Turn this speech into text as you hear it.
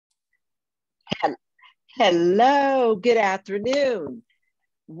Hello, good afternoon.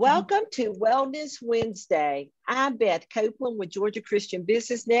 Welcome to Wellness Wednesday. I'm Beth Copeland with Georgia Christian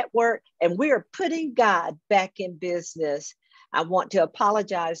Business Network, and we are putting God back in business. I want to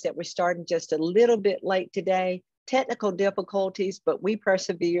apologize that we're starting just a little bit late today. Technical difficulties, but we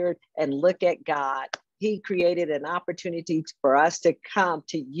persevered and look at God. He created an opportunity for us to come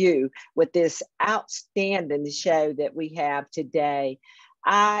to you with this outstanding show that we have today.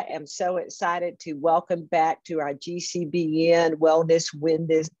 I am so excited to welcome back to our GCBN Wellness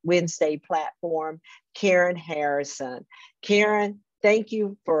Wednesday platform, Karen Harrison. Karen, thank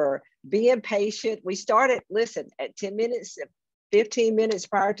you for being patient. We started, listen, at 10 minutes, 15 minutes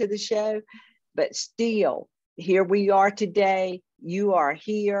prior to the show, but still, here we are today. You are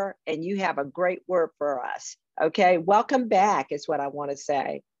here and you have a great word for us. Okay, welcome back is what I want to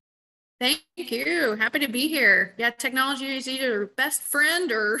say. Thank you. Happy to be here. Yeah, technology is either your best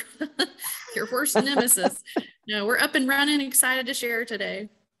friend or your worst nemesis. No, we're up and running, excited to share today.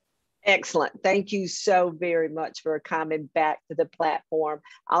 Excellent. Thank you so very much for coming back to the platform.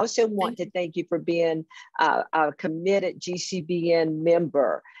 I also want to thank you for being a committed GCBN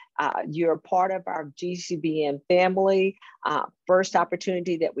member. You're a part of our GCBN family. First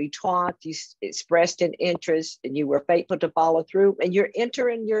opportunity that we talked, you expressed an interest and you were faithful to follow through, and you're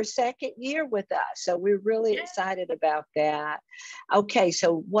entering your second year with us. So we're really excited about that. Okay,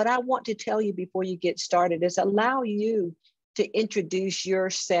 so what I want to tell you before you get started is allow you to introduce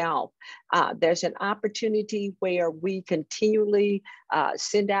yourself. There's an opportunity where we continually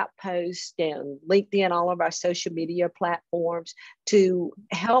send out posts and LinkedIn, all of our social media platforms to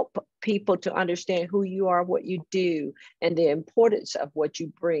help people to understand who you are, what you do, and the importance of what you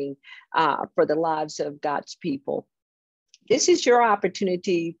bring for the lives of God's people. This is your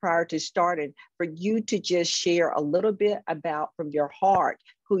opportunity prior to starting for you to just share a little bit about from your heart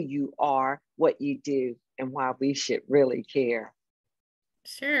who you are, what you do, and why we should really care.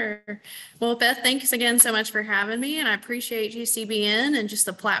 Sure. Well, Beth, thanks again so much for having me. And I appreciate GCBN and just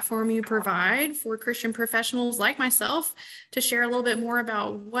the platform you provide for Christian professionals like myself to share a little bit more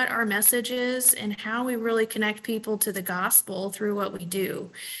about what our message is and how we really connect people to the gospel through what we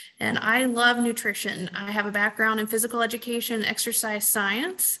do. And I love nutrition. I have a background in physical education, exercise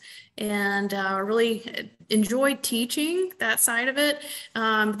science, and really enjoyed teaching that side of it.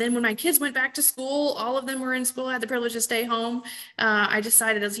 Then when my kids went back to school, all of them were in school, I had the privilege to stay home. I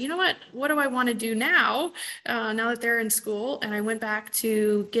decided, you know what do I want to do now that they're in school? And I went back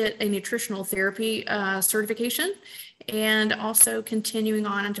to get a nutritional therapy certification, and also continuing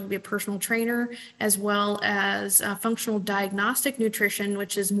on to be a personal trainer, as well as functional diagnostic nutrition,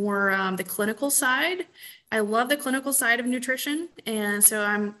 which is more the clinical side. I love the clinical side of nutrition. And so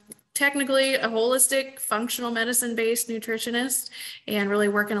I'm technically a holistic functional medicine-based nutritionist, and really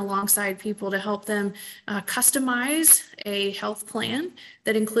working alongside people to help them customize a health plan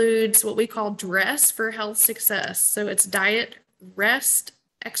that includes what we call DRESS for health success. So it's diet, rest,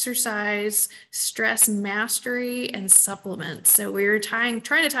 exercise, stress mastery, and supplements. So we're trying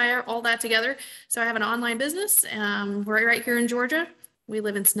to tie all that together. So I have an online business right here in Georgia. We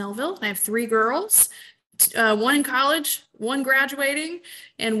live in Snellville. I have 3 girls. One in college, one graduating,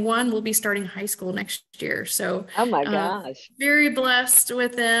 and one will be starting high school next year. So, oh my gosh, very blessed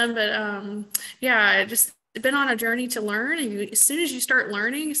with them. But yeah, just been on a journey to learn. And as soon as you start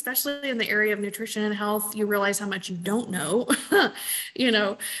learning, especially in the area of nutrition and health, you realize how much you don't know.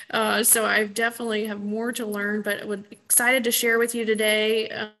 So I definitely have more to learn. But excited to share with you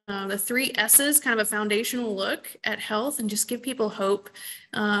today the 3 S's, kind of a foundational look at health, and just give people hope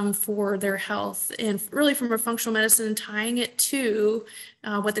for their health, and really from a functional medicine, tying it to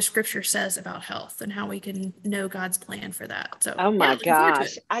what the scripture says about health and how we can know God's plan for that. So, oh my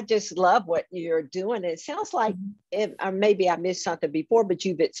gosh, I just love what you're doing. It sounds like, or maybe I missed something before, but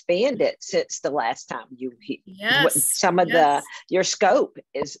you've expanded since the last time you some of your scope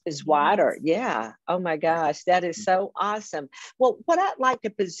is wider. Yeah. Oh my gosh, that is so awesome. Well, what I'd like to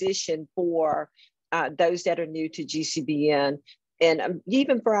position for those that are new to GCBN, and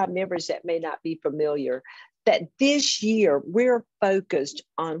even for our members that may not be familiar, that this year we're focused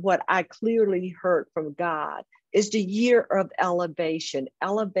on what I clearly heard from God is the year of elevation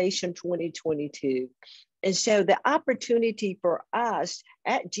 2022. And so the opportunity for us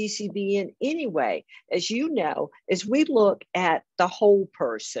at GCBN anyway, as you know, is we look at the whole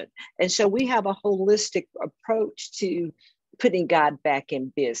person. And so we have a holistic approach to putting God back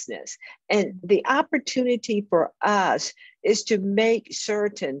in business. And the opportunity for us is to make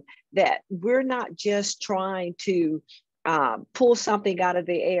certain that we're not just trying to pull something out of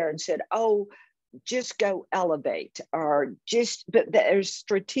the air and said, oh, just go elevate or just, but there's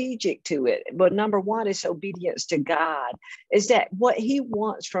strategic to it. But number one is obedience to God, is that what he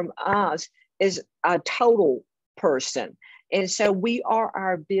wants from us is a total person. And so we are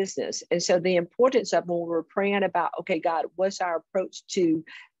our business. And so the importance of when we're praying about, okay, God, what's our approach to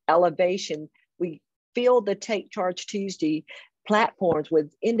elevation? We fill the Take Charge Tuesday platforms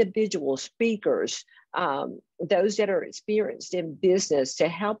with individual speakers, those that are experienced in business, to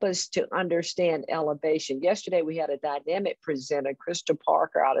help us to understand elevation. Yesterday, we had a dynamic presenter, Krista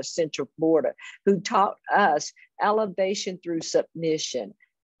Parker out of Central Florida, who taught us elevation through submission.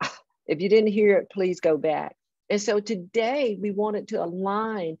 If you didn't hear it, please go back. And so today we wanted to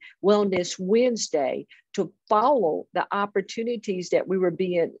align Wellness Wednesday to follow the opportunities that we were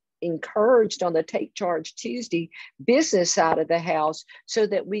being encouraged on the Take Charge Tuesday business side of the house, so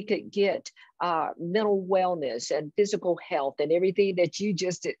that we could get mental wellness and physical health and everything that you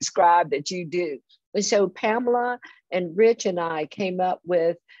just described that you do. And so Pamela and Rich and I came up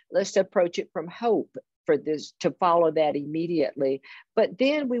with, let's approach it from hope for this, to follow that immediately. But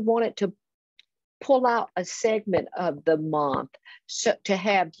then we wanted to pull out a segment of the month so to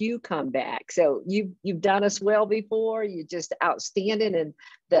have you come back. So you've done us well before. You're just outstanding, and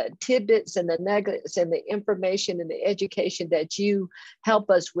the tidbits and the nuggets and the information and the education that you help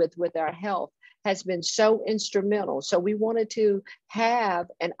us with our health has been so instrumental. So we wanted to have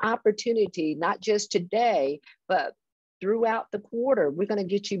an opportunity, not just today, but throughout the quarter. We're going to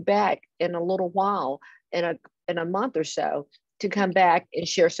get you back in a little while, in a month or so, to come back and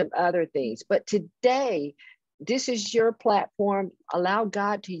share some other things. But today, this is your platform. Allow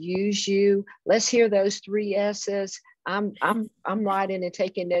God to use you. Let's hear those 3 S's. I'm writing and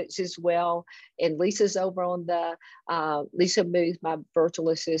taking notes as well. And Lisa's over on the, Lisa Muth, my virtual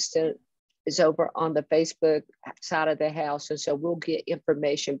assistant, is over on the Facebook side of the house. And so we'll get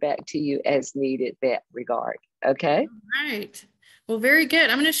information back to you as needed in that regard. Okay? All right. Well, very good.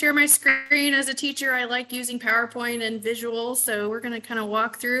 I'm going to share my screen. As a teacher, I like using PowerPoint and visuals. So we're going to kind of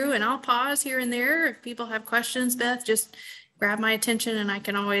walk through, and I'll pause here and there. If people have questions, Beth, just grab my attention and I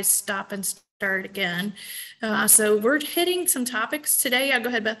can always stop and start again. So we're hitting some topics today. Yeah, go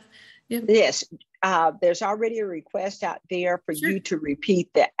ahead, Beth. Yeah. Yes. There's already a request out there for you to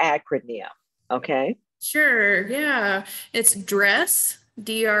repeat the acronym. Okay. Sure. Yeah. It's DRESS,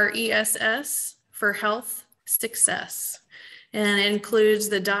 DRESS, for health success. And it includes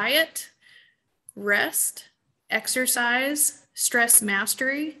the diet, rest, exercise, stress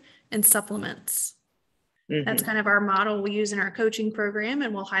mastery, and supplements. Mm-hmm. That's kind of our model we use in our coaching program,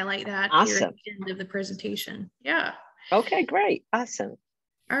 and we'll highlight that here at the end of the presentation. Yeah. Okay, great. Awesome.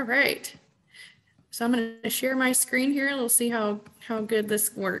 All right. So I'm going to share my screen here. We'll see how good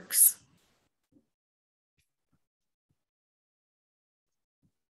this works.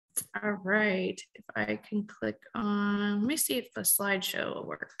 All right, if I can click on, let me see if the slideshow will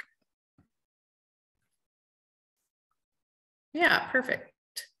work. Yeah, perfect.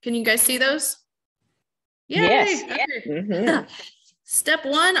 Can you guys see those? Yay. Yes. Okay. Mm-hmm. Step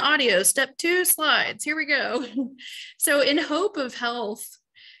 1, audio. Step 2, slides. Here we go. So in hope of health,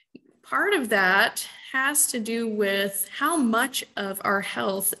 part of that has to do with how much of our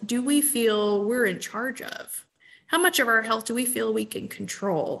health do we feel we're in charge of? How much of our health do we feel we can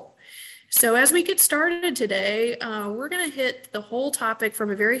control? So as we get started today, we're going to hit the whole topic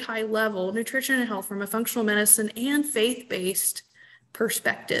from a very high level, nutrition and health, from a functional medicine and faith-based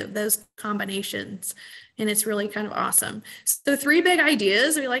perspective, those combinations. And it's really kind of awesome. So 3 big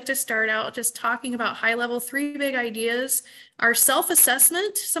ideas. We like to start out just talking about high level. 3 big ideas. Our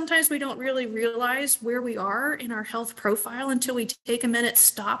self-assessment. Sometimes we don't really realize where we are in our health profile until we take a minute,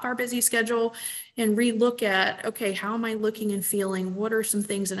 stop our busy schedule, and relook at, okay, how am I looking and feeling? What are some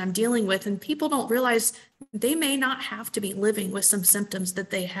things that I'm dealing with? And people don't realize they may not have to be living with some symptoms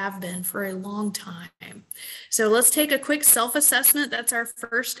that they have been for a long time. So let's take a quick self-assessment. That's our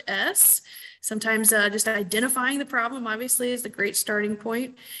first S. Sometimes just identifying the problem, obviously, is the great starting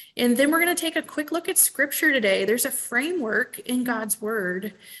point. And then we're going to take a quick look at scripture today. There's a framework in God's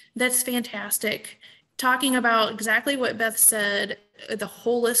word that's fantastic, talking about exactly what Beth said, the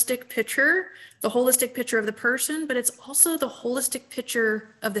holistic picture of the person, but it's also the holistic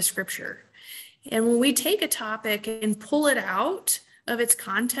picture of the scripture. And when we take a topic and pull it out of its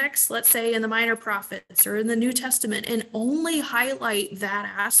context, let's say in the Minor Prophets or in the New Testament, and only highlight that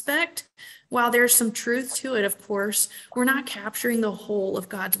aspect, while there's some truth to it, of course, we're not capturing the whole of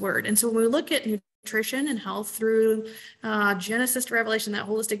God's word. And so when we look at nutrition and health through Genesis to Revelation, that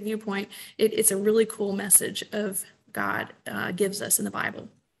holistic viewpoint, it's a really cool message of God gives us in the Bible.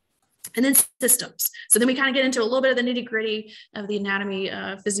 And then systems. So then we kind of get into a little bit of the nitty gritty of the anatomy,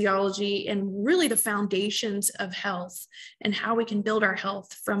 physiology, and really the foundations of health and how we can build our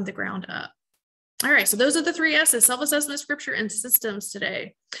health from the ground up. All right, so those are the 3 S's: self-assessment, scripture, and systems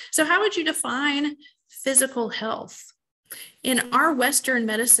today. So how would you define physical health? In our Western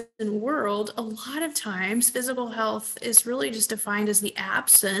medicine world, a lot of times physical health is really just defined as the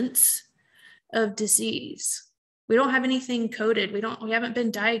absence of disease. We don't have anything coded. We haven't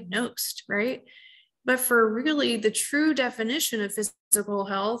been diagnosed, right? But for really the true definition of physical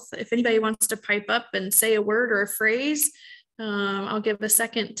health, if anybody wants to pipe up and say a word or a phrase, I'll give a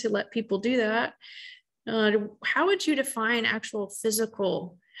second to let people do that. How would you define actual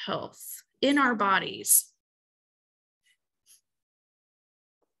physical health in our bodies?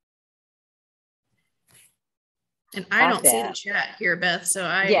 And I don't see the chat here, Beth, so will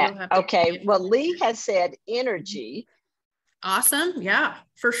have to. Okay. Well, Lee has said energy. Awesome. Yeah,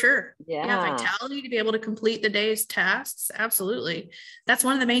 for sure. Yeah, vitality to be able to complete the day's tasks. Absolutely. That's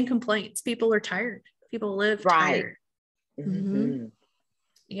one of the main complaints. People are tired. People live tired. Mm-hmm.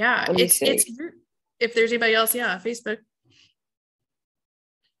 Yeah. It's if there's anybody else, Facebook.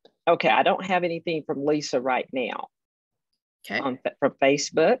 Okay. I don't have anything from Lisa right now. Okay. From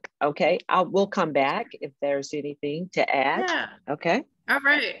Facebook. Okay. We'll come back if there's anything to add. Yeah. Okay. All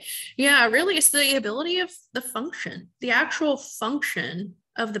right. Yeah, really, it's the ability of the function, the actual function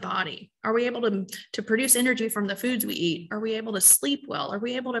of the body. Are we able to produce energy from the foods we eat? Are we able to sleep well? Are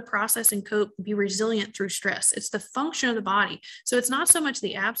we able to process and cope, be resilient through stress? It's the function of the body. So it's not so much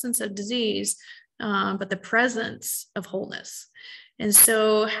the absence of disease, but the presence of wholeness. And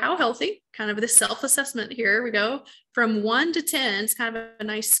so how healthy, kind of this self-assessment here we go, from 1 to 10, it's kind of a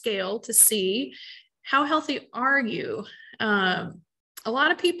nice scale to see how healthy are you? A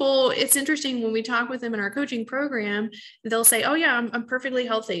lot of people, it's interesting when we talk with them in our coaching program, they'll say, oh yeah, I'm perfectly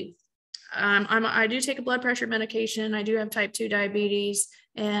healthy. I do take a blood pressure medication. I do have type 2 diabetes.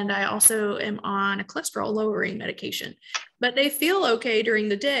 And I also am on a cholesterol lowering medication, but they feel okay during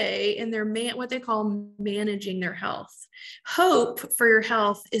the day and they're what they call managing their health. Hope for your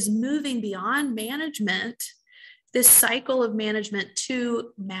health is moving beyond management, this cycle of management,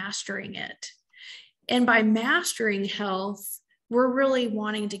 to mastering it. And by mastering health, we're really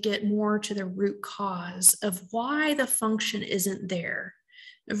wanting to get more to the root cause of why the function isn't there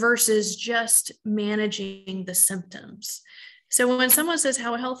versus just managing the symptoms. So when someone says,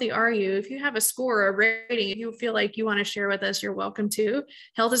 how healthy are you? If you have a score, a rating, if you feel like you want to share with us, you're welcome to.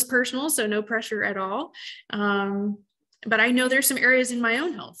 Health is personal, so no pressure at all. But I know there's some areas in my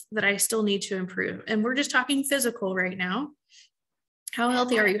own health that I still need to improve. And we're just talking physical right now. How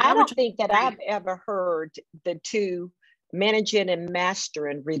healthy are you? I don't think that I've ever heard the two, managing and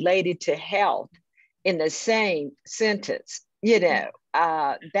mastering, related to health in the same sentence.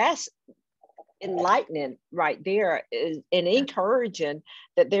 That's enlightening right there, and encouraging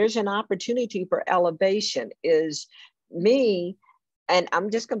that there's an opportunity for elevation. Is me, and I'm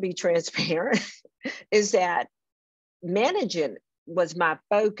just going to be transparent, is that managing was my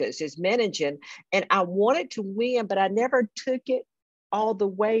focus, is managing, and I wanted to win, but I never took it all the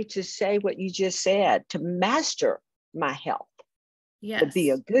way to say what you just said, to master my health. Yes. Would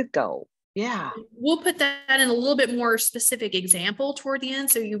be a good goal. Yeah. We'll put that in a little bit more specific example toward the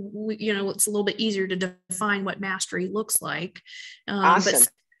end. So it's a little bit easier to define what mastery looks like. Awesome. But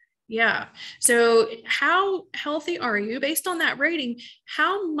yeah. So how healthy are you? Based on that rating,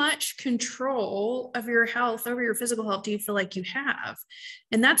 how much control of your health over your physical health do you feel like you have?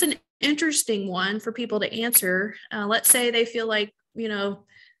 And that's an interesting one for people to answer. Let's say they feel like,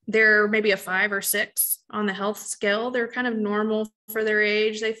 they're maybe a 5 or 6 on the health scale. They're kind of normal for their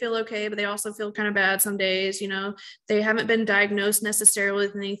age. They feel okay, but they also feel kind of bad some days. They haven't been diagnosed necessarily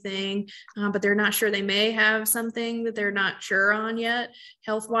with anything, but they're not sure. They may have something that they're not sure on yet,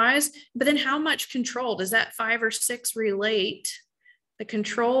 health-wise. But then how much control does that 5 or 6 relate? The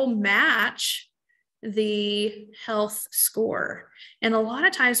control match the health score. And a lot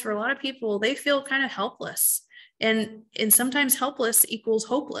of times for a lot of people, they feel kind of helpless. And sometimes helpless equals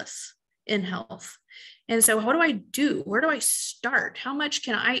hopeless in health. And so what do I do? Where do I start? How much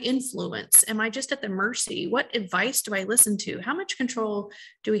can I influence? Am I just at the mercy? What advice do I listen to? How much control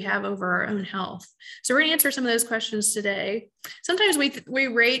do we have over our own health? So we're going to answer some of those questions today. Sometimes we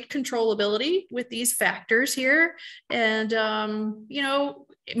rate controllability with these factors here. And,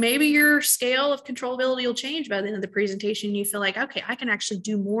 maybe your scale of controllability will change by the end of the presentation. You feel like, okay, I can actually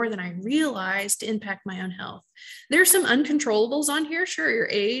do more than I realized to impact my own health. There's some uncontrollables on here. Sure, your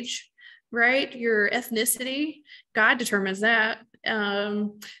age, right? Your ethnicity, God determines that.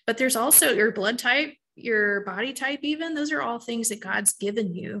 But there's also your blood type, your body type, even, those are all things that God's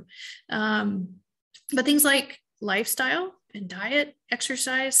given you. But things like lifestyle and diet,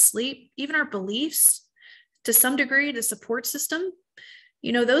 exercise, sleep, even our beliefs, to some degree, the support system,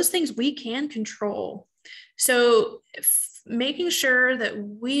 those things we can control. So making sure that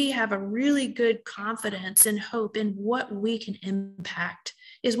we have a really good confidence and hope in what we can impact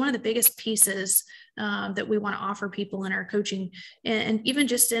is one of the biggest pieces that we want to offer people in our coaching, and even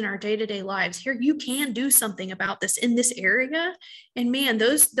just in our day-to-day lives. Here, you can do something about this in this area. And man,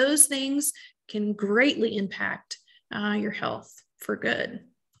 those things can greatly impact your health for good.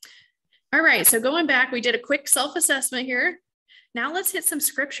 All right, so going back, we did a quick self-assessment here. Now let's hit some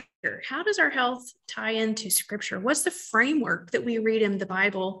scripture. How does our health tie into scripture? What's the framework that we read in the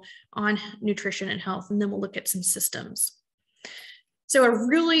Bible on nutrition and health? And then we'll look at some systems. So a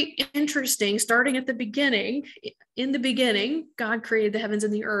really interesting, starting at the beginning, in the beginning, God created the heavens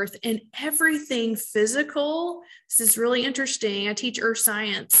and the earth, and everything physical. This is really interesting. I teach earth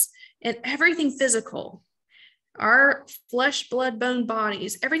science, and everything physical, our flesh, blood, bone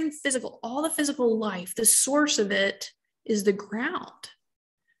bodies, everything physical, all the physical life, the source of it is the ground.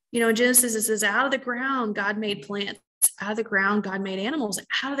 In Genesis, it says, out of the ground, God made plants. Out of the ground, God made animals.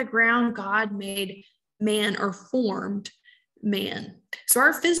 Out of the ground, God made man, or formed man. So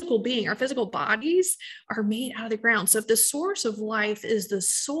our physical being, our physical bodies are made out of the ground. So if the source of life is the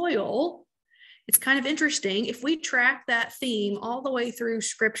soil, it's kind of interesting. If we track that theme all the way through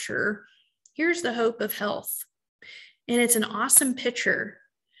scripture, here's the hope of health. And it's an awesome picture.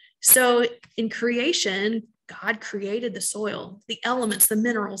 So in creation, God created the soil, the elements, the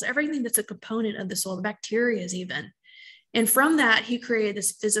minerals, everything that's a component of the soil, the bacteria even. And from that, he created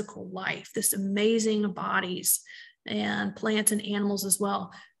this physical life, this amazing bodies and plants and animals as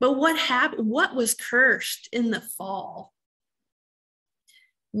well. But what happened? What was cursed in the fall?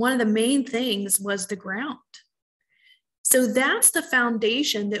 One of the main things was the ground. So that's the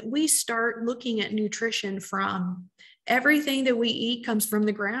foundation that we start looking at nutrition from. Everything that we eat comes from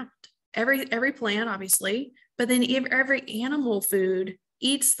the ground. Every plant, obviously, but then every animal food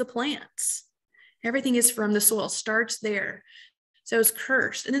eats the plants. Everything is from the soil, starts there. So it's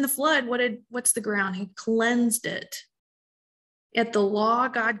cursed. And then the flood, what's the ground? He cleansed it. At the law,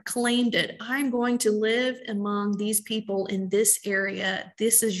 God claimed it. I'm going to live among these people in this area.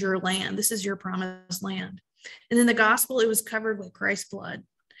 This is your land. This is your promised land. And then the gospel, it was covered with Christ's blood.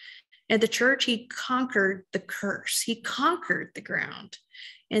 At the church, he conquered the curse. He conquered the ground.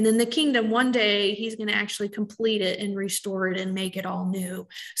 And then the kingdom, one day, he's going to actually complete it and restore it and make it all new.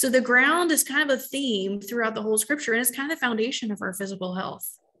 So the ground is kind of a theme throughout the whole scripture, and it's kind of the foundation of our physical health.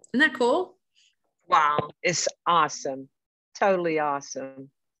 Isn't that cool? Wow, it's awesome. Totally awesome.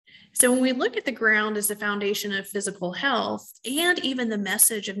 So when we look at the ground as the foundation of physical health and even the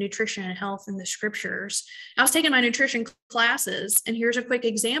message of nutrition and health in the scriptures, I was taking my nutrition classes, and here's a quick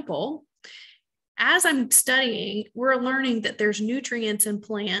example. As I'm studying, we're learning that there's nutrients in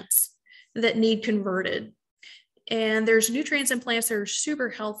plants that need converted. And there's nutrients in plants that are super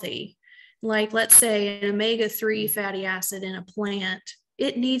healthy. Like, let's say, an omega-3 fatty acid in a plant,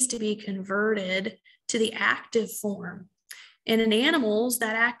 it needs to be converted to the active form. And in animals,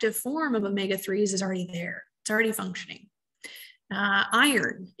 that active form of omega-3s is already there. It's already functioning.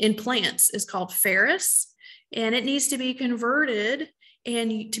 Iron in plants is called ferrous, and it needs to be converted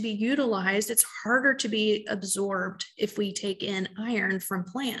and to be utilized. It's harder to be absorbed if we take in iron from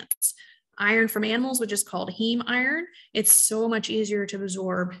plants. Iron from animals, which is called heme iron, it's so much easier to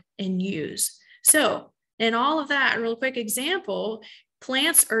absorb and use. So in all of that, a real quick example,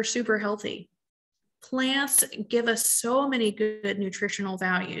 plants are super healthy. Plants give us so many good nutritional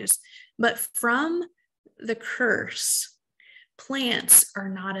values, but from the curse, plants are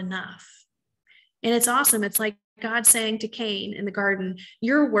not enough. And it's awesome. It's like God saying to Cain in the garden,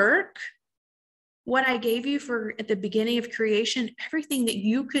 your work, what I gave you for at the beginning of creation, everything that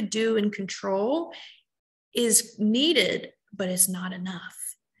you could do and control is needed, but it's not enough.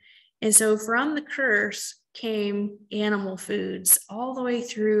 And so from the curse came animal foods all the way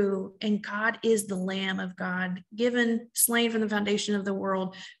through, and God is the Lamb of God, given, slain from the foundation of the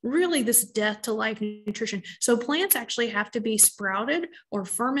world, really this death to life nutrition. So plants actually have to be sprouted or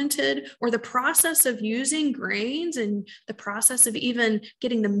fermented, or the process of using grains and the process of even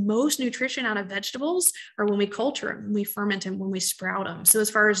getting the most nutrition out of vegetables, or when we culture them, we ferment them, when we sprout them. So as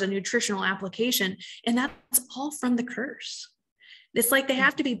far as a nutritional application, and that's all from the curse. It's like they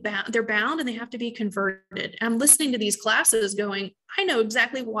have to be bound, they're bound and they have to be converted. I'm listening to these classes going, I know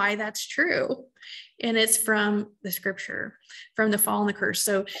exactly why that's true. And it's from the scripture, from the fall and the curse.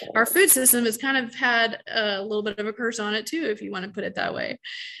 So our food system has kind of had a little bit of a curse on it too, if you want to put it that way.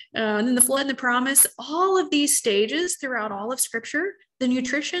 And then the flood and the promise, all of these stages throughout all of scripture, the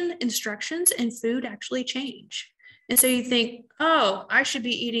nutrition instructions and food actually change. And so you think, oh, I should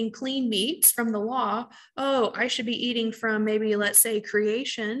be eating clean meats from the law. Oh, I should be eating from maybe, let's say,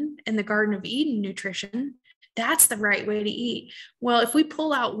 creation and the Garden of Eden nutrition. That's the right way to eat. Well, if we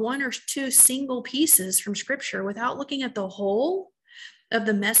pull out one or two single pieces from scripture without looking at the whole of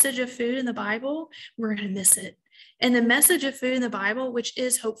the message of food in the Bible, we're going to miss it. And the message of food in the Bible, which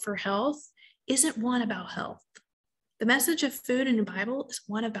is hope for health, isn't one about health. The message of food in the Bible is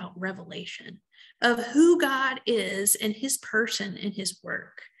one about revelation of who God is and his person and his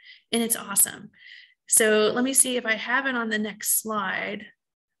work. And it's awesome. So let me see if I have it on the next slide.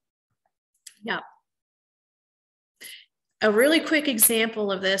 Yep. A really quick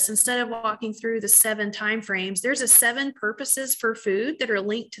example of this, instead of walking through the 7 time frames, there's a 7 purposes for food that are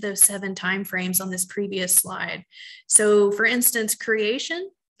linked to those 7 time frames on this previous slide. So for instance, creation,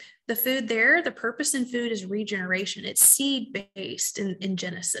 the food there, the purpose in food is regeneration. It's seed-based in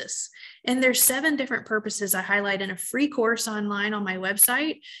Genesis. And there's 7 different purposes I highlight in a free course online on my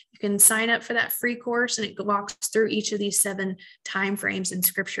website. You can sign up for that free course and it walks through each of these 7 time frames in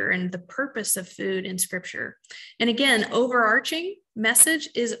scripture and the purpose of food in scripture. And again, overarching message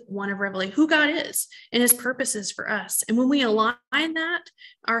is one of Revelation, who God is and his purposes for us. And when we align that,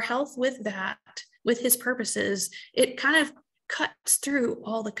 our health with that, with his purposes, it kind of cuts through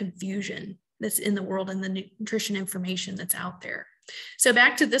all the confusion that's in the world and the nutrition information that's out there. So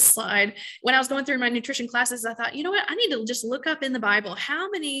back to this slide, when I was going through my nutrition classes, I thought, you know what, I need to just look up in the Bible how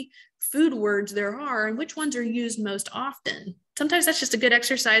many food words there are and which ones are used most often. Sometimes that's just a good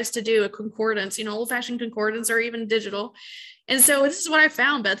exercise to do, a concordance, old-fashioned concordance or even digital. And so this is what I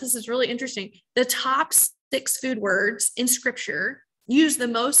found, Beth. This is really interesting. The top 6 food words in scripture used the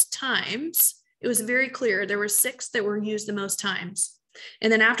most times. It was very clear. There were 6 that were used the most times.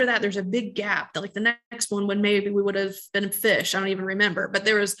 And then after that, there's a big gap that like the next one when maybe we would have been fish. I don't even remember, but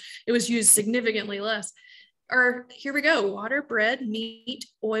it was used significantly less. Or here we go. Water, bread, meat,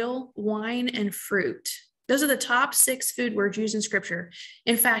 oil, wine, and fruit. Those are the top 6 food words used in scripture.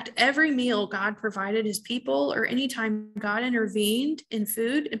 In fact, every meal God provided his people or anytime God intervened in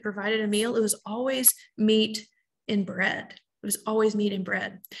food and provided a meal, it was always meat and bread. It was always meat and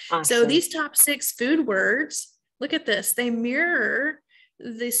bread. Awesome. So these top 6 food words, look at this. They mirror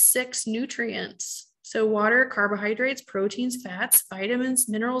the 6 nutrients. So water, carbohydrates, proteins, fats, vitamins,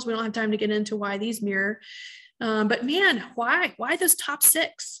 minerals. We don't have time to get into why these mirror. But man, why those top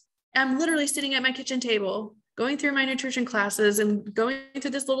 6? I'm literally sitting at my kitchen table, going through my nutrition classes and going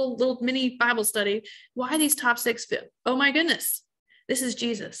through this little mini Bible study. Why these top 6 fit? Oh my goodness. This is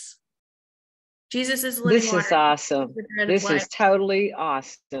Jesus. Jesus is living water. This is awesome. This is totally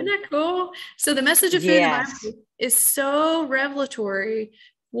awesome. Isn't that cool? So the message of food in the Bible is so revelatory.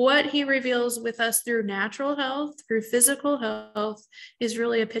 What he reveals with us through natural health, through physical health, is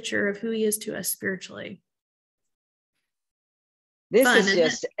really a picture of who he is to us spiritually. This is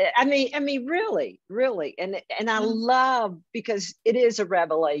just, I mean, really. And I love, because it is a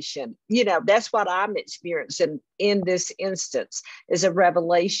revelation, that's what I'm experiencing in this instance, is a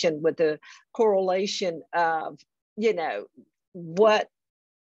revelation with the correlation of, what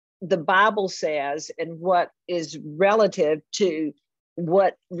the Bible says and what is relative to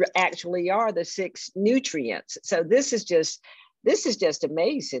what actually are the 6 nutrients. So this is just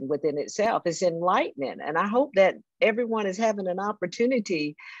amazing within itself. It's enlightening. And I hope that everyone is having an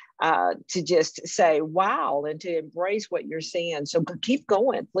opportunity to just say, wow, and to embrace what you're saying. So keep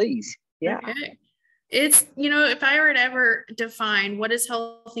going, please. Yeah. Okay. It's, if I were to ever define what is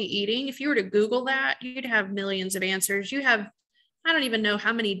healthy eating, if you were to Google that, you'd have millions of answers. You have, I don't even know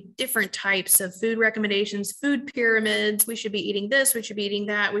how many different types of food recommendations, food pyramids. We should be eating this. We should be eating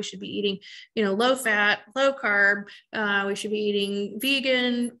that. We should be eating, low fat, low carb. We should be eating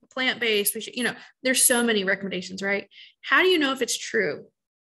vegan, plant-based. We should, there's so many recommendations, right? How do you know if it's true?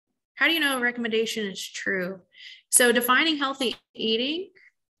 How do you know a recommendation is true? So defining healthy eating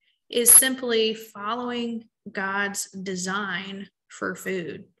is simply following God's design for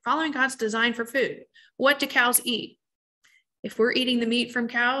food. Following God's design for food. What do cows eat? If we're eating the meat from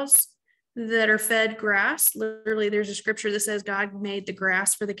cows that are fed grass, literally there's a scripture that says God made the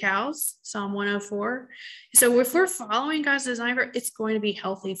grass for the cows, Psalm 104. So if we're following God's design for it, it's going to be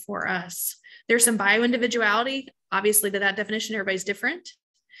healthy for us. There's some bioindividuality, obviously, to that definition. Everybody's different.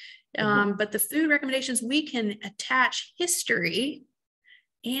 But the food recommendations, we can attach history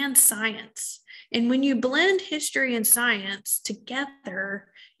and science. And when you blend history and science together,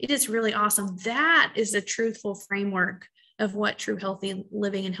 it is really awesome. That is a truthful framework of what true healthy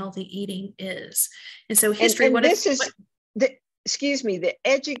living and healthy eating is. And so history, and this is the, excuse me, the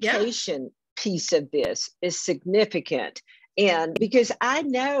education piece of this is significant. And because I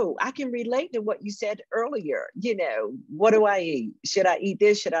know I can relate to what you said earlier, you know, what do I eat? Should I eat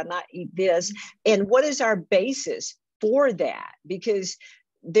this? Should I not eat this? And what is our basis for that? Because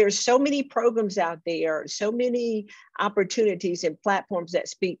there's so many programs out there, so many opportunities and platforms that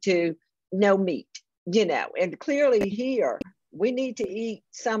speak to no meat, you know, and clearly here we need to eat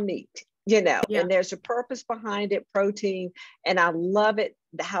some meat, you know, and there's a purpose behind it, protein. And I love it,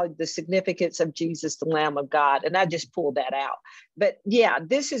 how the significance of Jesus, the Lamb of God. And I just pulled that out. But yeah,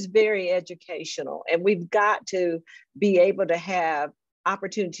 this is very educational, and we've got to be able to have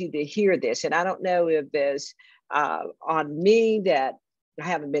opportunity to hear this. And I don't know if there's on me that I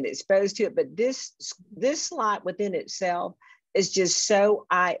haven't been exposed to it, but this slide within itself is just so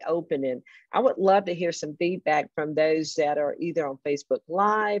eye-opening. I would love to hear some feedback from those that are either on Facebook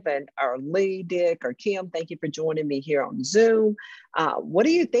Live, and or Lee, Dick, or Kim. Thank you for joining me here on Zoom. What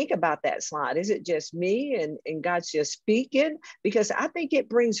do you think about that slide? Is it just me and God's just speaking? Because I think it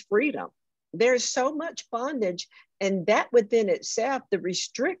brings freedom. There's so much bondage, and that within itself, the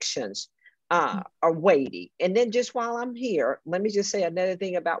restrictions are weighty. And then just while I'm here, let me just say another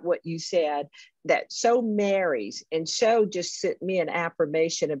thing about what you said that so marries and so just sent me an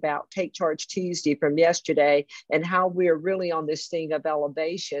affirmation about Take Charge Tuesday from yesterday, and how we're really on this thing of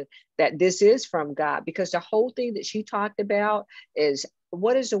elevation, that this is from God. Because the whole thing that she talked about is,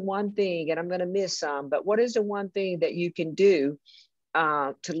 what is the one thing, and I'm going to miss some, but what is the one thing that you can do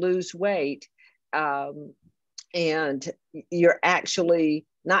to lose weight, and you're actually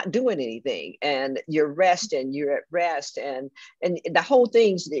not doing anything, and you're resting, you're at rest, and the whole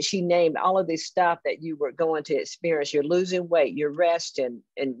things that she named, all of this stuff that you were going to experience, you're losing weight, you're resting,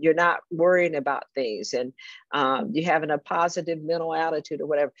 and you're not worrying about things, and you're having a positive mental attitude or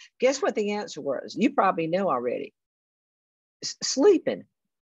whatever. Guess what the answer was? You probably know already. Sleeping.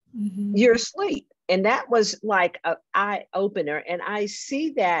 You're asleep. And that was like an eye opener. And I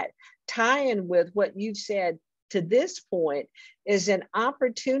see that tying with what you've said to this point is an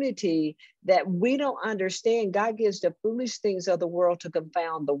opportunity that we don't understand. God gives the foolish things of the world to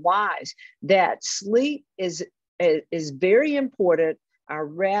confound the wise. That sleep is very important. Our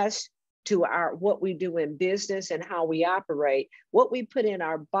rest, to our what we do in business and how we operate, what we put in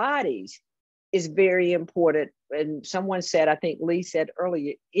our bodies is very important. And someone said, I think Lee said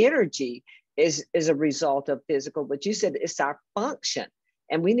earlier, energy is a result of physical, but you said it's our function.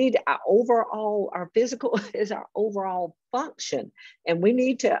 And we need our physical is our overall function. And we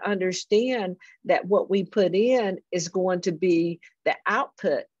need to understand that what we put in is going to be the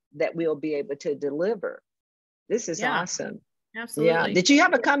output that we'll be able to deliver. This is awesome. Absolutely. Yeah. Did you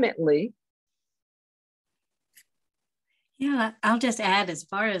have a comment, Lee? Yeah, I'll just add, as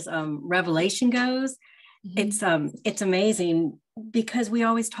far as revelation goes, it's amazing, because we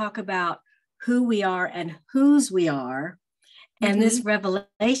always talk about who we are and whose we are. And this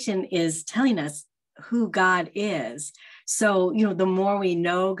revelation is telling us who God is. So, you know, the more we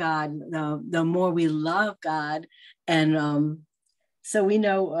know God, the more we love God. And so we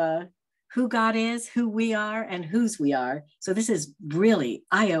know who God is, who we are, and whose we are. So this is really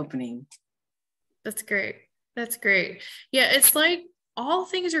eye-opening. That's great. That's great. Yeah, it's like all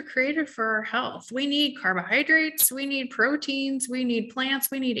things are created for our health. We need carbohydrates, we need proteins, we need plants,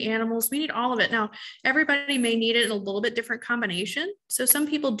 we need animals, we need all of it. Now, everybody may need it in a little bit different combination. So some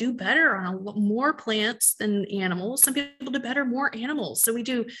people do better on more plants than animals. Some people do better more animals. So we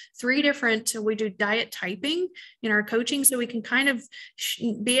do we do diet typing in our coaching, so we can kind of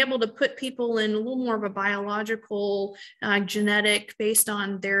be able to put people in a little more of a biological, genetic, based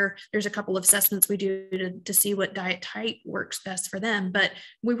on there's a couple of assessments we do to see what diet type works best for them. But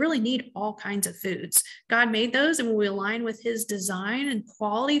we really need all kinds of foods. God made those, and when we align with his design and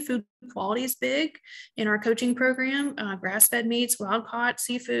quality, food quality is big in our coaching program. Grass-fed meats, wild-caught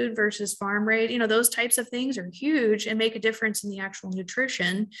seafood versus farm-raised, those types of things are huge and make a difference in the actual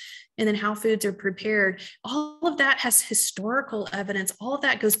nutrition, and then how foods are prepared. All of that has historical evidence. All of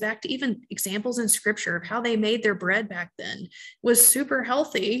that goes back to even examples in scripture of how they made their bread back then. It was super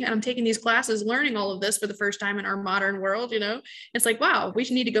healthy. And I'm taking these classes, learning all of this for the first time in our modern world. It's like, wow, we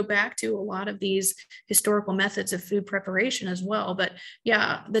need to go back to a lot of these historical methods of food preparation as well. But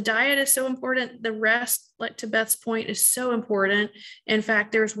yeah, the diet diet is so important. The rest, like to Beth's point, is so important. In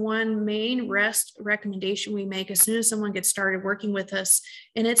fact, there's one main rest recommendation we make as soon as someone gets started working with us,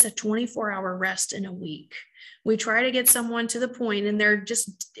 and it's a 24-hour rest in a week. We try to get someone to the point and they're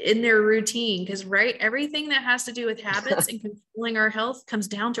just in their routine, because everything that has to do with habits and controlling our health comes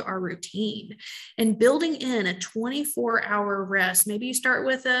down to our routine. And building in a 24-hour rest, maybe you start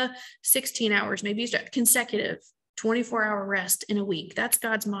with a 16 hours, maybe you start consecutive 24-hour rest in a week. That's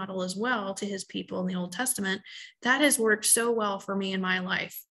God's model as well to his people in the Old Testament. That has worked so well for me in my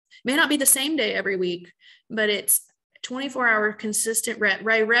life. It may not be the same day every week, but it's 24-hour consistent rest.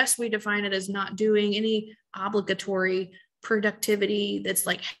 Rest, we define it as not doing any obligatory productivity that's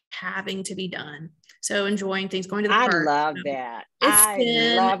like having to be done. So enjoying things, going to the park. I love that.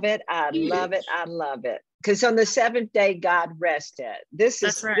 I love it. I love it. I love it. Because on the seventh day, God rested. This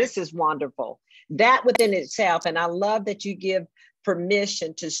is wonderful. That within itself. And I love that you give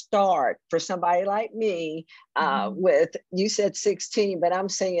permission to start for somebody like me with, you said 16, but I'm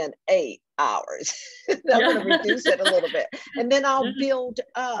saying 8 hours. I'm going to reduce it a little bit. And then I'll build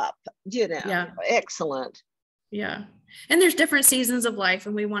up, Excellent. Yeah. And there's different seasons of life,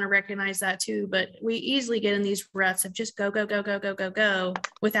 and we want to recognize that too, but we easily get in these ruts of just go, go, go, go, go, go, go,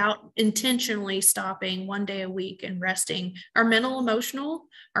 without intentionally stopping one day a week and resting our mental, emotional,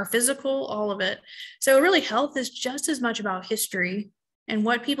 our physical, all of it. So really, health is just as much about history and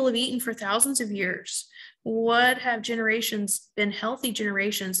what people have eaten for thousands of years. What have generations been healthy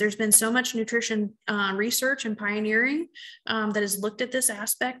generations? There's been so much nutrition research and pioneering that has looked at this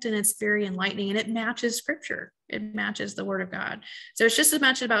aspect, and it's very enlightening, and it matches scripture. It matches the word of God. So it's just as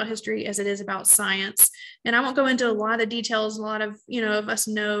much about history as it is about science. And I won't go into a lot of the details. A lot of, of us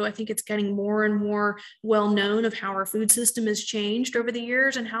know, I think it's getting more and more well known of how our food system has changed over the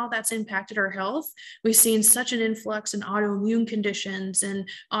years and how that's impacted our health. We've seen such an influx in autoimmune conditions and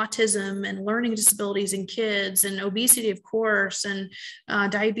autism and learning disabilities in kids and obesity, of course, and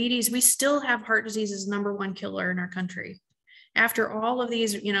diabetes. We still have heart disease as #1 killer in our country after all of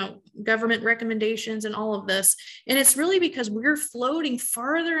these, government recommendations and all of this. And it's really because we're floating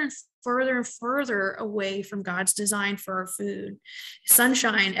farther and further and further away from God's design for our food.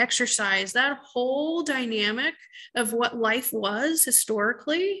 Sunshine, exercise, that whole dynamic of what life was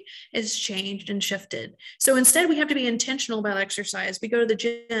historically has changed and shifted. So instead, we have to be intentional about exercise. We go to the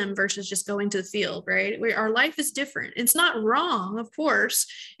gym versus just going to the field, right? Our life is different. It's not wrong, of course.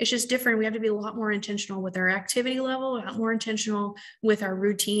 It's just different. We have to be a lot more intentional with our activity level, a lot more intentional with our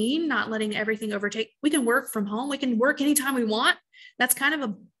routine, not letting everything overtake. We can work from home. We can work anytime we want. That's kind of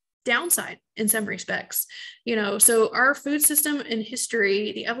a downside in some respects, so our food system and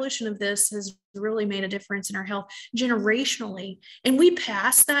history, the evolution of this has really made a difference in our health generationally. And we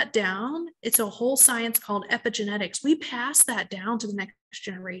pass that down. It's a whole science called epigenetics. We pass that down to the next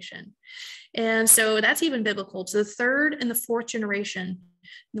generation. And so that's even biblical. To the third and the fourth generation,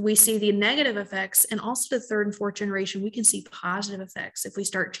 we see the negative effects, and also the third and fourth generation, we can see positive effects if we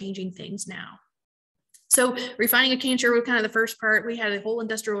start changing things now. So refining a cane sugar was kind of the first part. We had a whole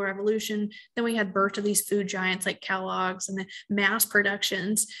industrial revolution. Then we had birth of these food giants like Kellogg's and the mass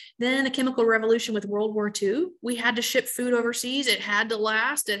productions. Then the chemical revolution with World War II. We had to ship food overseas. It had to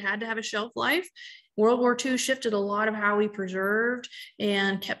last. It had to have a shelf life. World War II shifted a lot of how we preserved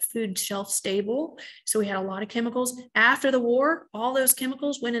and kept food shelf stable. So we had a lot of chemicals. After the war, all those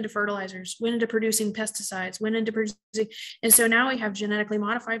chemicals went into fertilizers, went into producing pesticides, went into producing. And so now we have genetically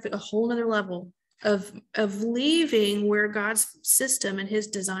modified a whole nother level of leaving where God's system and his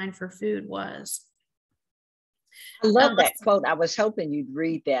design for food was. I love that quote. I was hoping you'd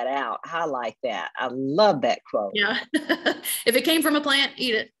read that out. Highlight that. I love that quote. Yeah. If it came from a plant,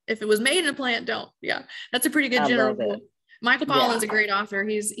 eat it. If it was made in a plant, don't. Yeah. That's a pretty good general rule. Michael Pollan's a great author.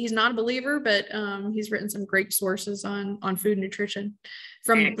 He's not a believer, but he's written some great sources on food and nutrition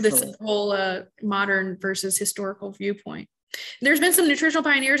from this whole modern versus historical viewpoint. There's been some nutritional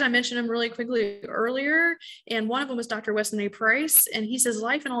pioneers. I mentioned them really quickly earlier. And one of them was Dr. Weston A. Price. And he says,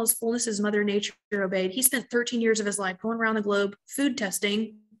 life in all its fullness is Mother Nature obeyed. He spent 13 years of his life going around the globe, food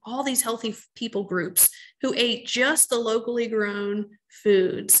testing all these healthy people groups who ate just the locally grown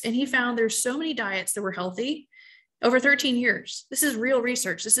foods. And he found there's so many diets that were healthy over 13 years. This is real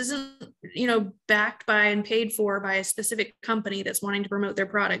research. This isn't, backed by and paid for by a specific company that's wanting to promote their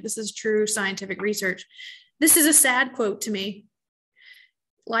product. This is true scientific research. This is a sad quote to me.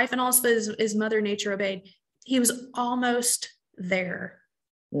 Life in all is Mother Nature obeyed. He was almost there.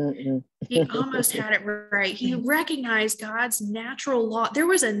 He almost had it right. He recognized God's natural law. There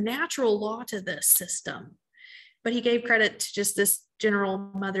was a natural law to this system, but he gave credit to just this general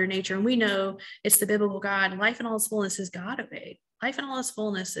Mother Nature. And we know it's the biblical God. Life in all its fullness is God obeyed. Life in all its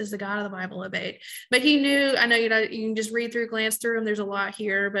fullness is the God of the Bible obeyed. But he knew, I know you can just read through, glance through them. There's a lot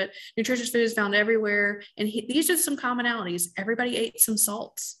here, but nutritious food is found everywhere. And these are some commonalities. Everybody ate some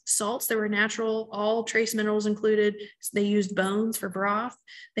salts that were natural, all trace minerals included. They used bones for broth.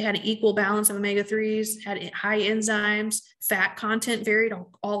 They had an equal balance of omega-3s, had high enzymes, fat content varied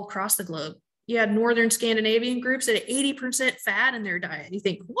all across the globe. You had Northern Scandinavian groups that had 80% fat in their diet. You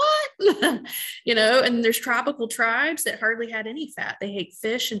think, what? And there's tropical tribes that hardly had any fat. They ate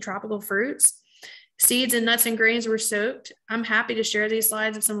fish and tropical fruits. Seeds and nuts and grains were soaked. I'm happy to share these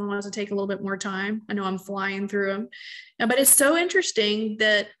slides if someone wants to take a little bit more time. I know I'm flying through them. But it's so interesting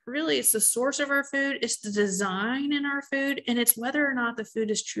that really it's the source of our food, it's the design in our food, and it's whether or not the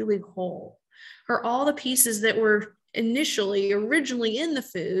food is truly whole. Or all the pieces that were originally in the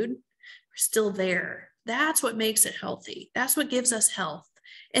food are still there. That's what makes it healthy. That's what gives us health.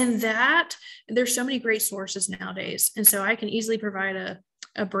 And there's so many great sources nowadays. And so I can easily provide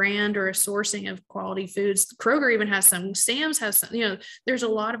a brand or a sourcing of quality foods. Kroger even has some, Sam's has some, there's a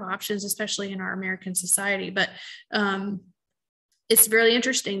lot of options, especially in our American society. But it's really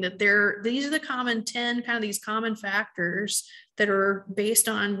interesting that these are the common 10, kind of these common factors that are based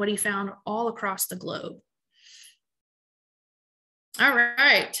on what he found all across the globe. All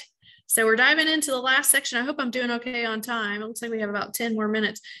right. So we're diving into the last section. I hope I'm doing okay on time. It looks like we have about 10 more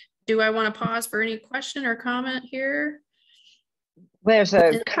minutes. Do I want to pause for any question or comment here? There's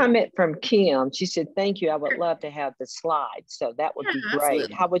a comment from Kim. She said, thank you. I would love to have the slides. So that would be great.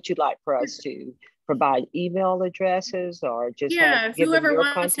 Absolutely. How would you like for us to provide email addresses or just give them your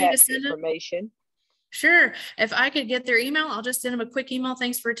contact information? Sure. If I could get their email, I'll just send them a quick email.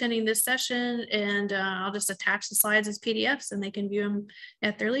 Thanks for attending this session. And I'll just attach the slides as PDFs and they can view them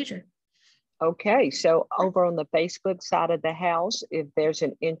at their leisure. Okay, so over on the Facebook side of the house, if there's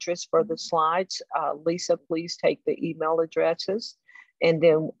an interest for the slides, Lisa, please take the email addresses and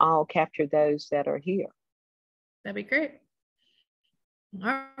then I'll capture those that are here. That'd be great.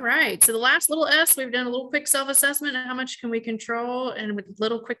 All right, so the last little S, we've done a little quick self-assessment of how much can we control and with a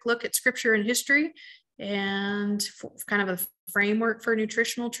little quick look at scripture and history and kind of a framework for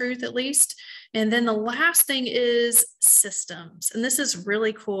nutritional truth at least. And then the last thing is systems. And this is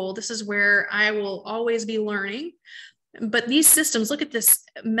really cool. This is where I will always be learning. But these systems, look at this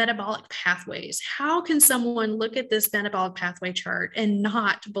metabolic pathways. How can someone look at this metabolic pathway chart and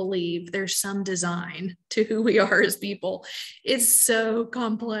not believe there's some design to who we are as people? It's so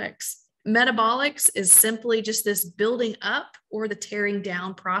complex. Metabolics is simply just this building up or the tearing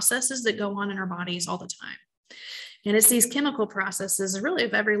down processes that go on in our bodies all the time. And it's these chemical processes really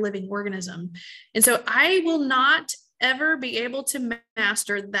of every living organism. And so I will not ever be able to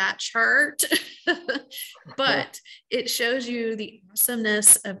master that chart, but it shows you the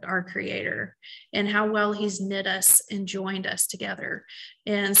awesomeness of our Creator and how well he's knit us and joined us together.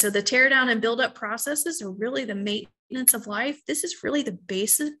 And so the tear down and build up processes are really the maintenance of life. This is really the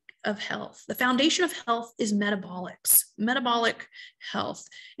basic of health. The foundation of health is metabolic health.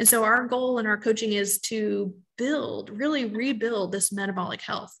 And so our goal in our coaching is to really rebuild this metabolic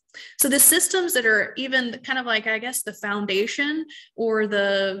health. So the systems that are even kind of like, I guess, the foundation or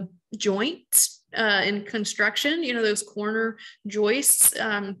the joints in construction, those corner joists,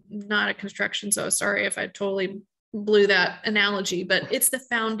 not a construction. So sorry if I totally blew that analogy, but it's the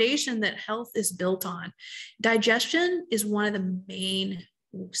foundation that health is built on. Digestion is one of the main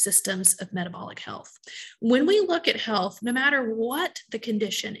systems of metabolic health. When we look at health, no matter what the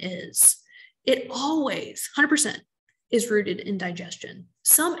condition is, it always 100% is rooted in digestion,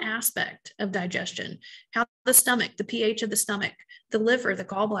 some aspect of digestion, how the stomach, the pH of the stomach, the liver, the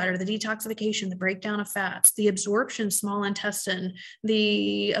gallbladder, the detoxification, the breakdown of fats, the absorption, small intestine,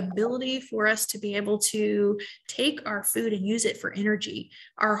 the ability for us to be able to take our food and use it for energy,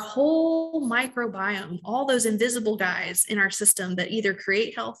 our whole microbiome, all those invisible guys in our system that either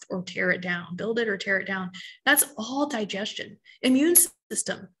create health or tear it down, build it or tear it down. That's all digestion. Immune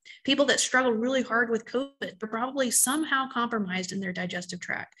system. People that struggle really hard with COVID are probably somehow compromised in their digestive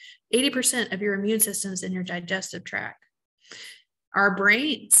tract. 80% of your immune system is in your digestive tract. Our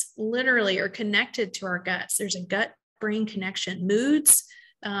brains literally are connected to our guts. There's a gut-brain connection. Moods,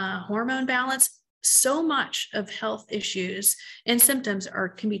 hormone balance, so much of health issues and symptoms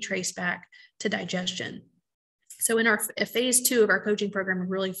can be traced back to digestion. So in our phase 2 of our coaching program, we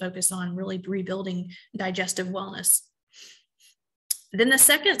really focus on really rebuilding digestive wellness. Then the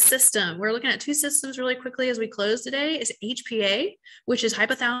second system, we're looking at 2 systems really quickly as we close today, is HPA, which is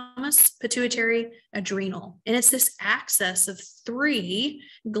hypothalamus, pituitary, adrenal. And it's this axis of 3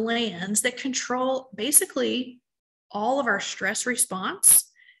 glands that control basically all of our stress response,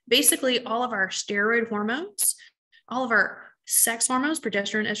 basically all of our steroid hormones, all of our sex hormones,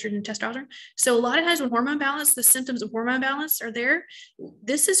 progesterone, estrogen, testosterone. So a lot of times when hormone balance, the symptoms of hormone balance are there.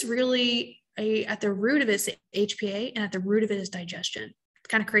 This is really at the root of it is HPA, and at the root of it is digestion. It's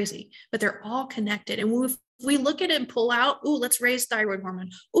kind of crazy, but they're all connected. And if we look at it and pull out, oh, let's raise thyroid hormone.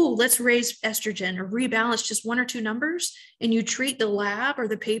 Oh, let's raise estrogen, or rebalance just 1 or 2 numbers, and you treat the lab or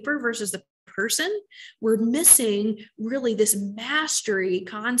the paper versus the person, we're missing really this mastery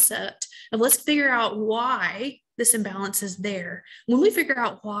concept of let's figure out why this imbalance is there. When we figure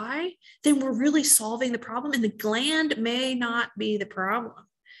out why, then we're really solving the problem, and the gland may not be the problem.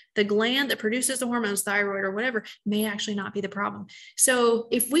 The gland that produces the hormones, thyroid or whatever, may actually not be the problem. So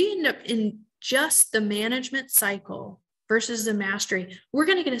if we end up in just the management cycle versus the mastery, we're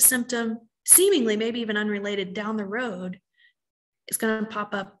going to get a symptom, seemingly maybe even unrelated, down the road. It's going to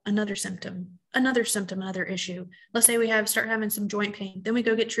pop up another symptom, another issue. Let's say we start having some joint pain. Then we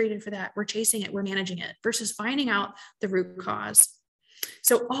go get treated for that. We're chasing it. We're managing it versus finding out the root cause.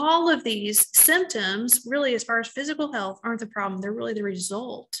 So all of these symptoms, really, as far as physical health, aren't the problem. They're really the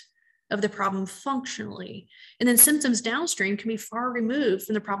result of the problem functionally. And then symptoms downstream can be far removed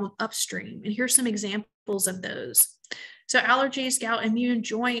from the problem upstream. And here's some examples of those. So allergies, gout, immune,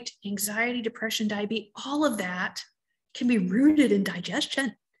 joint, anxiety, depression, diabetes, all of that can be rooted in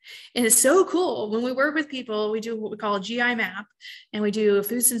digestion. And it's so cool. When we work with people, we do what we call a GI map, and we do a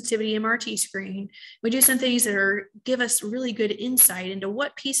food sensitivity MRT screen. We do some things that give us really good insight into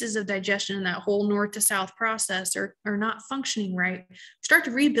what pieces of digestion in that whole north to south process are not functioning right. Start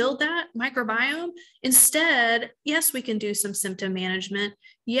to rebuild that microbiome. Instead, yes, we can do some symptom management.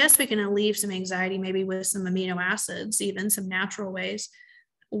 Yes, we can alleviate some anxiety, maybe with some amino acids, even some natural ways,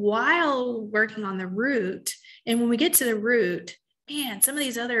 while working on the root. And when we get to the root, man, some of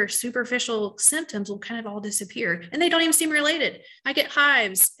these other superficial symptoms will kind of all disappear, and they don't even seem related. I get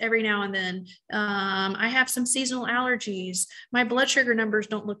hives every now and then. I have some seasonal allergies. My blood sugar numbers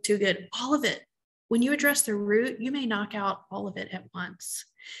don't look too good. All of it. When you address the root, you may knock out all of it at once.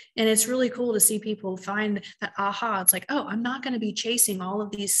 And it's really cool to see people find that aha. It's like, oh, I'm not going to be chasing all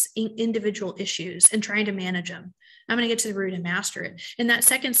of these individual issues and trying to manage them. I'm going to get to the root and master it. And that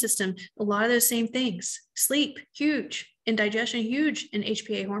second system, a lot of those same things. Sleep, huge. Indigestion, huge in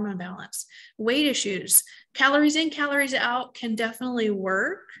HPA hormone balance. Weight issues, calories in, calories out can definitely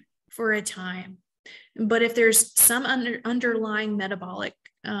work for a time. But if there's some underlying metabolic